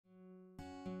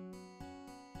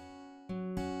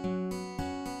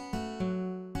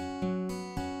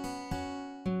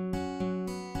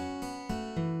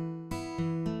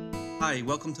Hi,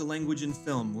 welcome to Language in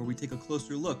Film, where we take a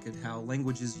closer look at how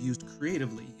language is used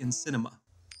creatively in cinema.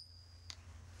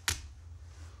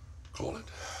 Call it.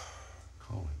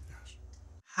 Call it, yes.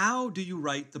 How do you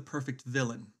write the perfect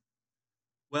villain?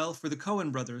 Well, for the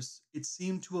Coen Brothers, it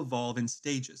seemed to evolve in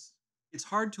stages. It's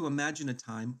hard to imagine a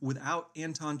time without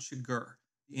Anton Chigurh,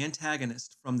 the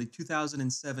antagonist from the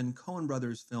 2007 Coen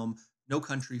Brothers film No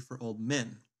Country for Old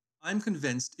Men. I'm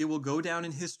convinced it will go down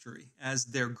in history as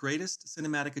their greatest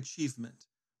cinematic achievement,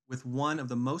 with one of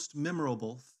the most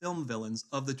memorable film villains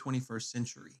of the 21st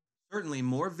century. Certainly,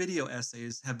 more video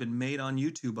essays have been made on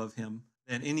YouTube of him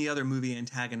than any other movie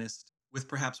antagonist, with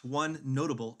perhaps one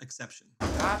notable exception.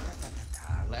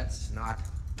 Let's not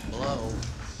blow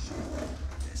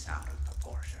this out of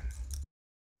proportion.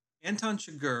 Anton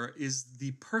Chigurh is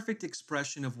the perfect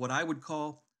expression of what I would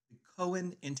call the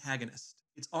Coen antagonist.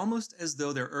 It's almost as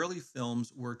though their early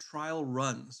films were trial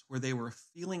runs where they were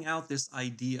feeling out this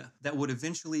idea that would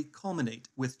eventually culminate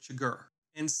with Chigurh.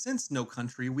 And since No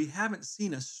Country, we haven't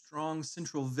seen a strong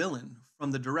central villain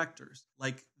from the directors,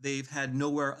 like they've had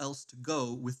nowhere else to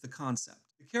go with the concept.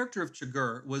 The character of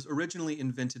Chigurh was originally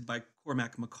invented by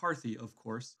Cormac McCarthy, of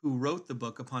course, who wrote the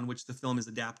book upon which the film is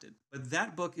adapted. But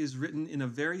that book is written in a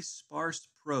very sparse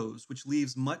prose, which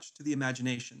leaves much to the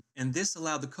imagination. And this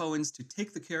allowed the Coens to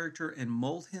take the character and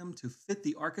mold him to fit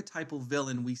the archetypal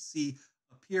villain we see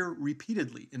appear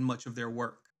repeatedly in much of their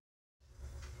work.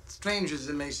 Strange as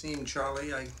it may seem,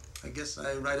 Charlie, I guess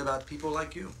I write about people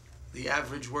like you. The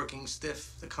average working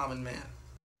stiff, the common man.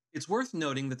 It's worth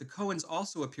noting that the Coens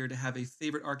also appear to have a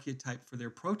favorite archetype for their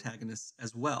protagonists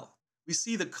as well. We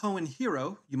see the Coen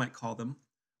hero, you might call them,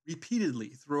 repeatedly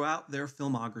throughout their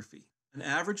filmography. An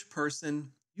average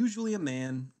person, usually a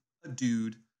man, a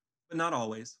dude, but not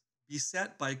always,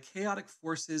 beset by chaotic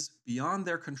forces beyond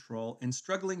their control and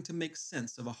struggling to make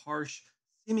sense of a harsh,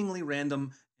 seemingly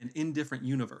random, and indifferent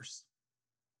universe.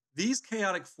 These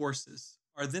chaotic forces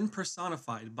are then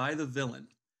personified by the villain,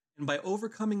 and by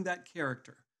overcoming that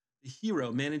character, the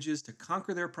hero manages to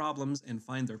conquer their problems and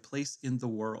find their place in the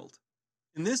world.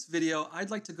 In this video,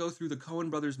 I'd like to go through the Coen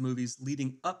Brothers movies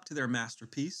leading up to their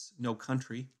masterpiece, No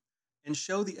Country, and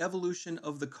show the evolution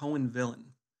of the Coen villain,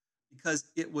 because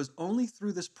it was only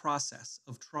through this process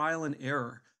of trial and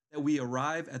error that we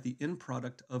arrive at the end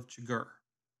product of Chigurh.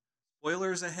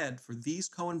 Spoilers ahead for these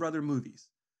Coen Brother movies,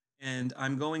 and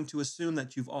I'm going to assume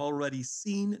that you've already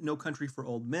seen No Country for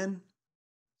Old Men.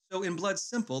 So in Blood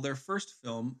Simple, their first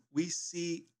film, we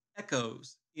see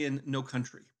echoes in No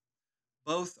Country.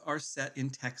 Both are set in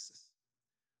Texas.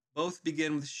 Both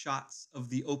begin with shots of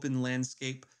the open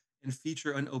landscape and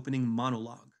feature an opening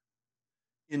monologue.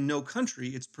 In No Country,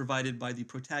 it's provided by the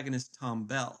protagonist Tom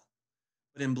Bell.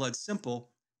 But in Blood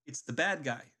Simple, it's the bad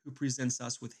guy who presents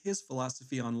us with his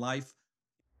philosophy on life.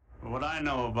 What I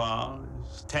know about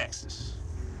is Texas.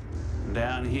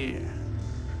 Down here,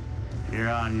 you're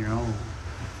on your own.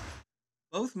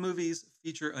 Both movies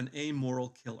feature an amoral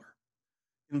killer.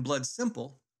 In Blood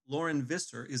Simple, Lauren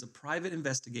Visser is a private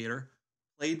investigator,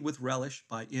 played with relish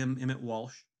by M. Emmett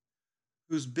Walsh,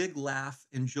 whose big laugh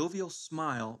and jovial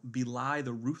smile belie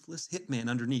the ruthless hitman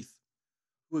underneath,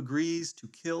 who agrees to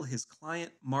kill his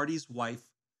client Marty's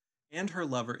wife and her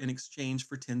lover in exchange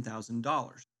for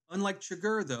 $10,000. Unlike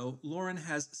Chigurh, though, Lauren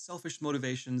has selfish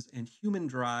motivations and human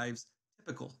drives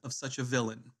typical of such a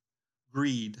villain: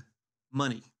 greed,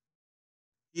 money.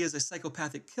 He is a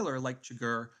psychopathic killer like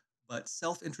Chigurh, but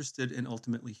self-interested and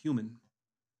ultimately human.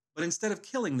 But instead of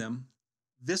killing them,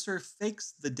 Visser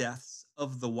fakes the deaths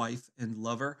of the wife and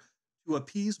lover to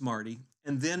appease Marty,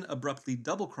 and then abruptly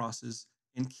double-crosses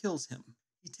and kills him.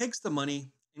 He takes the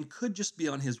money and could just be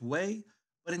on his way,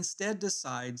 but instead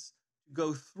decides to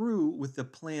go through with the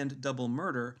planned double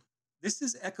murder. This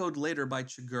is echoed later by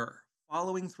Chigurh,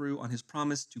 following through on his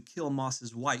promise to kill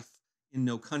Moss's wife in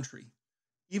No Country,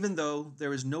 even though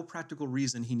there is no practical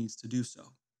reason he needs to do so.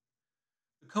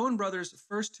 The Coen brothers'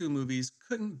 first two movies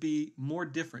couldn't be more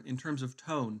different in terms of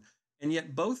tone, and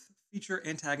yet both feature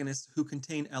antagonists who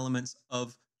contain elements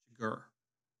of Chigurh.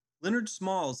 Leonard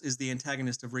Smalls is the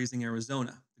antagonist of Raising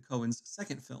Arizona, the Coens'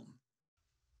 second film.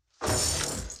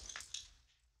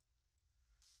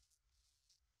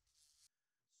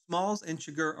 Smalls and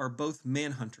Chigurh are both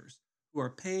manhunters who are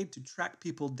paid to track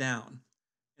people down,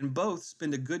 and both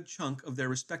spend a good chunk of their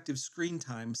respective screen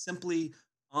time simply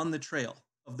on the trail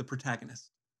of the protagonist.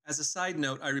 As a side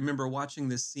note, I remember watching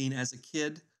this scene as a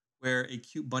kid where a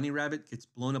cute bunny rabbit gets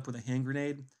blown up with a hand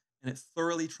grenade, and it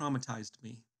thoroughly traumatized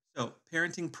me. So,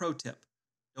 parenting pro tip: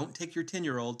 don't take your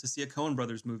 10-year-old to see a Coen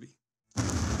Brothers movie.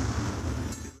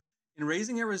 In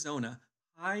Raising Arizona,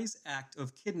 High's act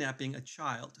of kidnapping a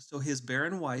child so his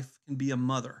barren wife can be a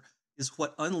mother is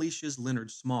what unleashes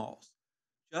Leonard Smalls,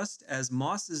 just as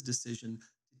Moss's decision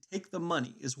to take the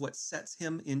money is what sets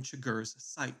him in Chigurh's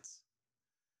sights.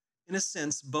 In a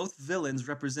sense, both villains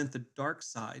represent the dark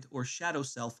side or shadow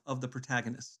self of the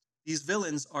protagonist. These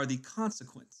villains are the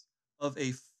consequence of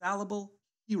a fallible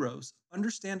hero's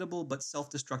understandable but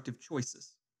self-destructive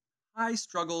choices. High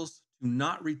struggles to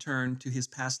not return to his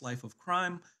past life of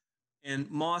crime, and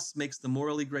Moss makes the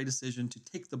morally gray decision to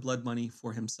take the blood money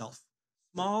for himself.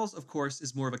 Smalls, of course,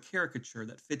 is more of a caricature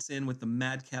that fits in with the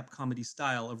madcap comedy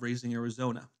style of Raising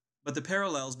Arizona, but the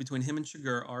parallels between him and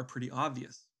Chigurh are pretty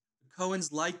obvious. The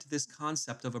Coens liked this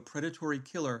concept of a predatory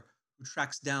killer who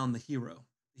tracks down the hero.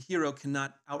 The hero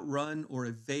cannot outrun or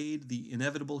evade the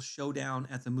inevitable showdown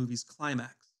at the movie's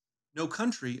climax. No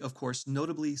Country, of course,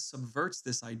 notably subverts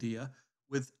this idea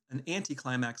with an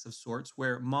anticlimax of sorts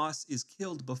where Moss is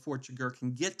killed before Chigurh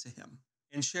can get to him,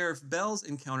 and Sheriff Bell's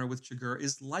encounter with Chigurh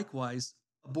is likewise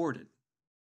aborted.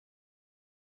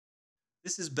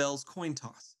 This is Bell's coin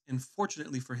toss, and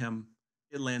fortunately for him,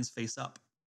 it lands face up.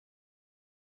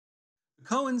 The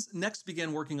Coens next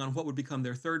began working on what would become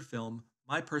their third film,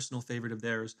 my personal favorite of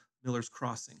theirs, Miller's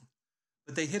Crossing.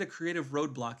 But they hit a creative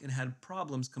roadblock and had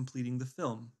problems completing the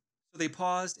film. So they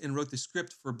paused and wrote the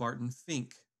script for Barton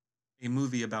Fink, a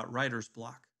movie about writer's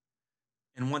block.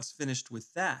 And once finished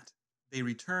with that, they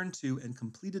returned to and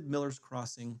completed Miller's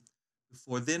Crossing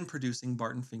before then producing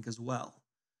Barton Fink as well.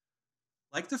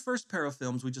 Like the first pair of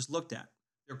films we just looked at,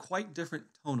 they're quite different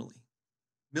tonally.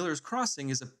 Miller's Crossing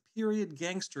is a period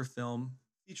gangster film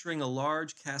featuring a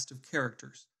large cast of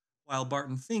characters, while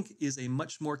Barton Fink is a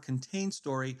much more contained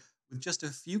story with just a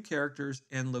few characters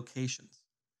and locations.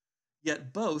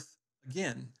 Yet both,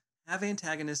 again, have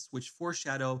antagonists which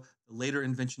foreshadow the later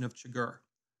invention of Chigurh,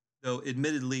 though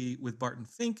admittedly with Barton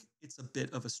Fink, it's a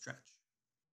bit of a stretch.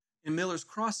 In Miller's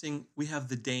Crossing, we have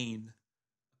the Dane,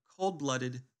 a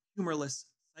cold-blooded, humorless,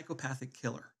 psychopathic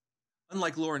killer.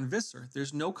 Unlike Lauren Visser,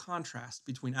 there's no contrast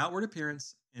between outward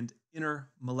appearance and inner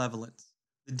malevolence.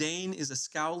 The Dane is a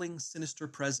scowling, sinister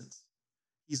presence.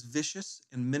 He's vicious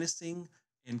and menacing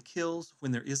and kills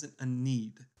when there isn't a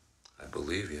need. I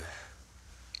believe you.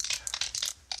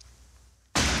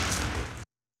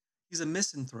 He's a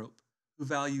misanthrope who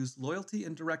values loyalty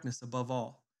and directness above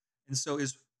all, and so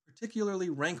is particularly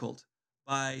rankled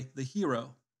by the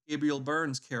hero, Gabriel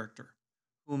Byrne's character,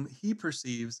 whom he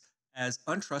perceives as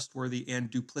untrustworthy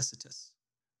and duplicitous.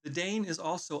 The Dane is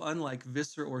also unlike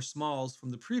Visser or Smalls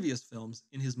from the previous films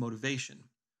in his motivation.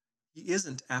 He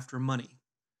isn't after money.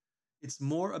 It's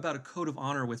more about a code of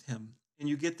honor with him, and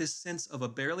you get this sense of a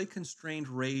barely constrained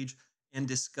rage and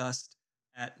disgust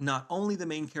at not only the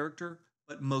main character,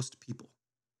 but most people.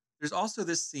 There's also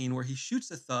this scene where he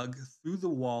shoots a thug through the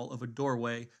wall of a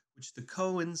doorway, which the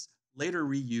Coens later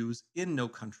reuse in No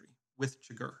Country with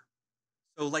Chigurh.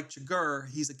 So like Chigurh,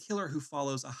 he's a killer who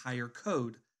follows a higher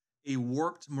code, a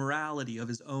warped morality of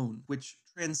his own, which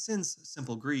transcends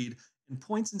simple greed and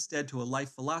points instead to a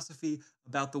life philosophy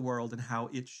about the world and how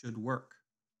it should work.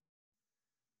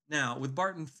 Now, with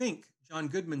Barton Fink, John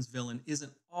Goodman's villain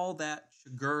isn't all that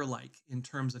Chigurh-like in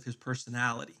terms of his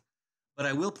personality, but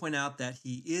I will point out that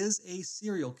he is a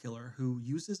serial killer who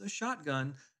uses a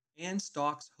shotgun and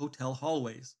stalks hotel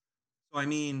hallways. So I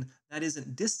mean, that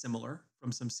isn't dissimilar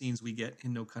from some scenes we get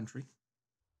in No Country.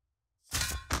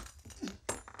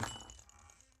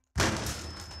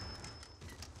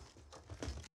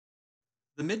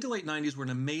 The mid to late 90s were an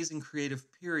amazing creative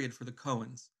period for the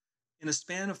Coens. In a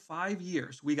span of 5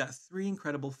 years, we got 3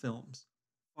 incredible films.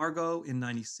 Fargo in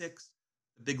 96,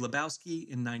 The Big Lebowski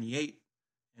in 98,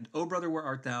 and Oh Brother, Where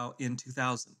Art Thou in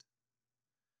 2000.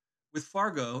 With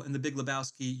Fargo and The Big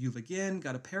Lebowski, you've again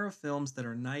got a pair of films that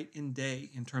are night and day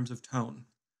in terms of tone.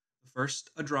 The first,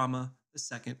 a drama, the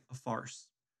second, a farce.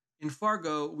 In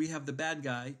Fargo, we have the bad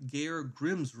guy, Geir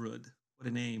Grimsrud, what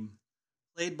a name,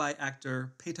 played by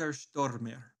actor Peter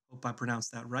Stormer, hope I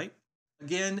pronounced that right.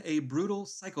 Again, a brutal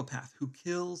psychopath who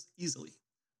kills easily,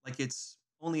 like it's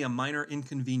only a minor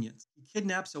inconvenience. He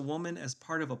kidnaps a woman as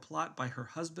part of a plot by her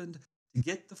husband to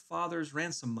get the father's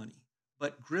ransom money,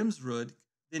 but Grimsrud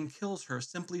then kills her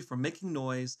simply for making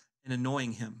noise and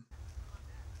annoying him.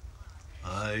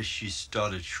 She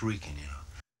started shrieking, you know.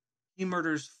 He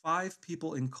murders 5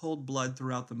 people in cold blood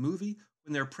throughout the movie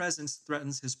when their presence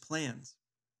threatens his plans.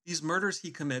 These murders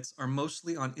he commits are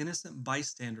mostly on innocent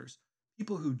bystanders,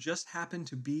 people who just happen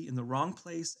to be in the wrong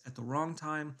place at the wrong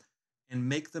time and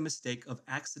make the mistake of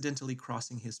accidentally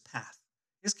crossing his path.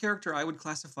 His character I would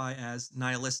classify as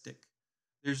nihilistic.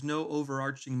 There's no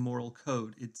overarching moral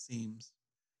code, it seems.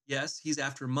 Yes, he's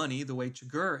after money the way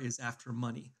Chigurh is after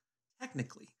money,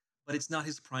 technically, but it's not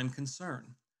his prime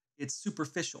concern. It's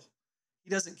superficial, He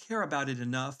doesn't care about it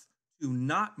enough to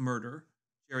not murder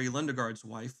Jerry Lundegaard's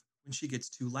wife when she gets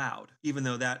too loud, even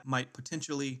though that might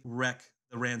potentially wreck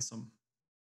the ransom.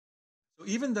 So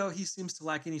even though he seems to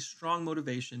lack any strong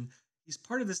motivation, he's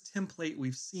part of this template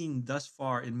we've seen thus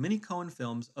far in many Coen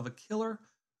films of a killer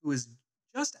who is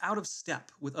just out of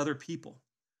step with other people,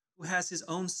 who has his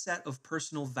own set of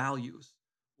personal values,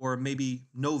 or maybe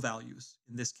no values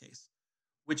in this case,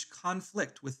 which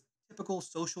conflict with typical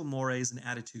social mores and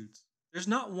attitudes. There's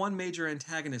not one major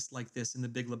antagonist like this in The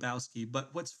Big Lebowski, but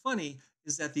what's funny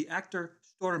is that the actor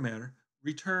Stormer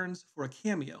returns for a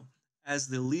cameo as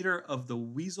the leader of the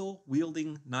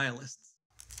weasel-wielding nihilists.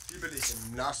 He believes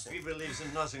in nothing. He believes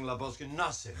in nothing, Lebowski,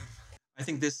 nothing. I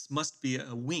think this must be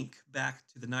a wink back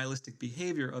to the nihilistic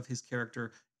behavior of his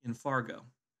character in Fargo,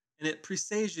 and it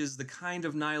presages the kind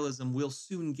of nihilism we'll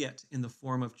soon get in the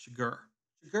form of Chigurh.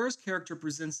 Chigurh's character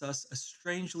presents us a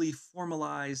strangely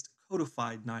formalized,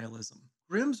 codified nihilism.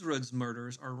 Grimsrud's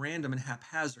murders are random and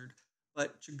haphazard,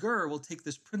 but Chigurh will take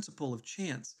this principle of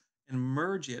chance and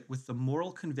merge it with the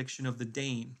moral conviction of the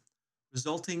Dane,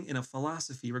 resulting in a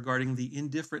philosophy regarding the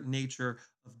indifferent nature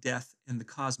of death and the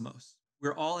cosmos.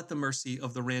 We're all at the mercy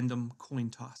of the random coin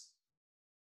toss.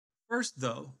 First,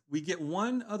 though, we get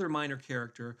one other minor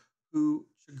character who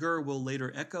Chigurh will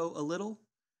later echo a little,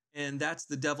 and that's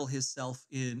the devil himself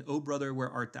in O Brother, Where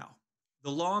Art Thou?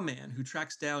 The lawman who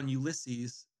tracks down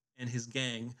Ulysses and his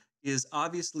gang is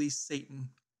obviously Satan,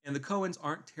 and the Coens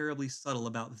aren't terribly subtle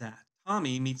about that.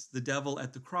 Tommy meets the devil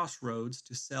at the crossroads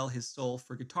to sell his soul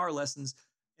for guitar lessons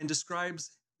and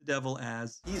describes the devil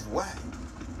as, "He's white,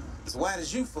 as white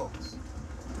as you folks,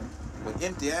 with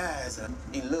empty eyes, and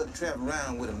he loved to travel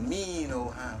around with a mean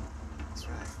old hound." That's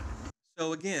right.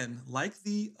 So again, like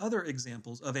the other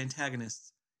examples of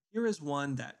antagonists, here is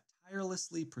one that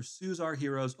tirelessly pursues our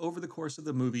heroes over the course of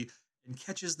the movie and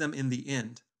catches them in the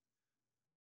end.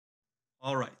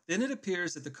 All right, then it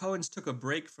appears that the Coens took a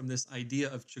break from this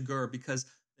idea of Chigurh because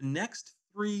the next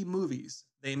 3 movies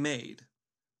they made,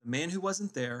 The Man Who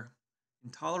Wasn't There,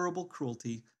 Intolerable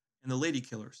Cruelty, and The Lady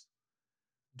Killers,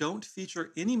 don't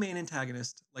feature any main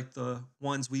antagonist like the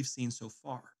ones we've seen so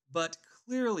far. But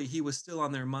clearly he was still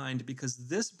on their mind because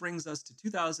this brings us to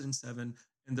 2007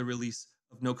 and the release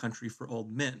of No Country for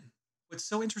Old Men. What's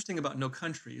so interesting about No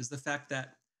Country is the fact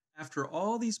that after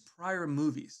all these prior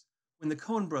movies, when the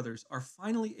Coen brothers are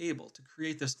finally able to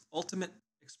create this ultimate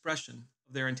expression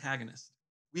of their antagonist,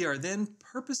 we are then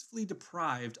purposefully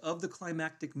deprived of the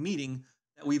climactic meeting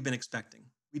that we've been expecting.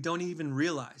 We don't even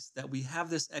realize that we have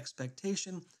this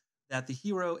expectation that the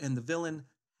hero and the villain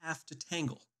have to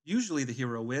tangle. Usually the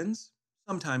hero wins,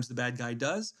 sometimes the bad guy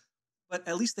does, but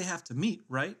at least they have to meet,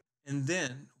 right? And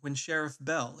then when Sheriff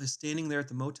Bell is standing there at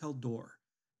the motel door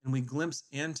and we glimpse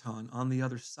Anton on the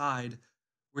other side,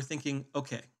 we're thinking,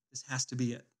 okay, this has to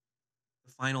be it.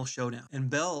 The final showdown. And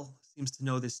Bell seems to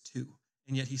know this too,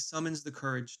 and yet he summons the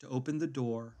courage to open the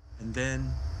door, and then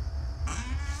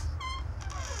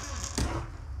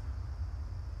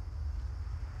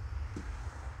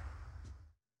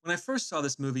when I first saw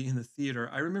this movie in the theater,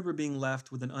 I remember being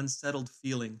left with an unsettled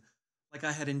feeling, like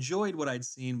I had enjoyed what I'd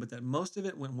seen, but that most of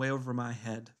it went way over my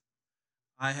head.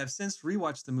 I have since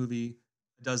rewatched the movie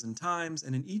a dozen times,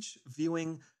 and in each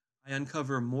viewing, I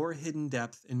uncover more hidden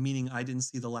depth and meaning I didn't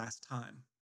see the last time.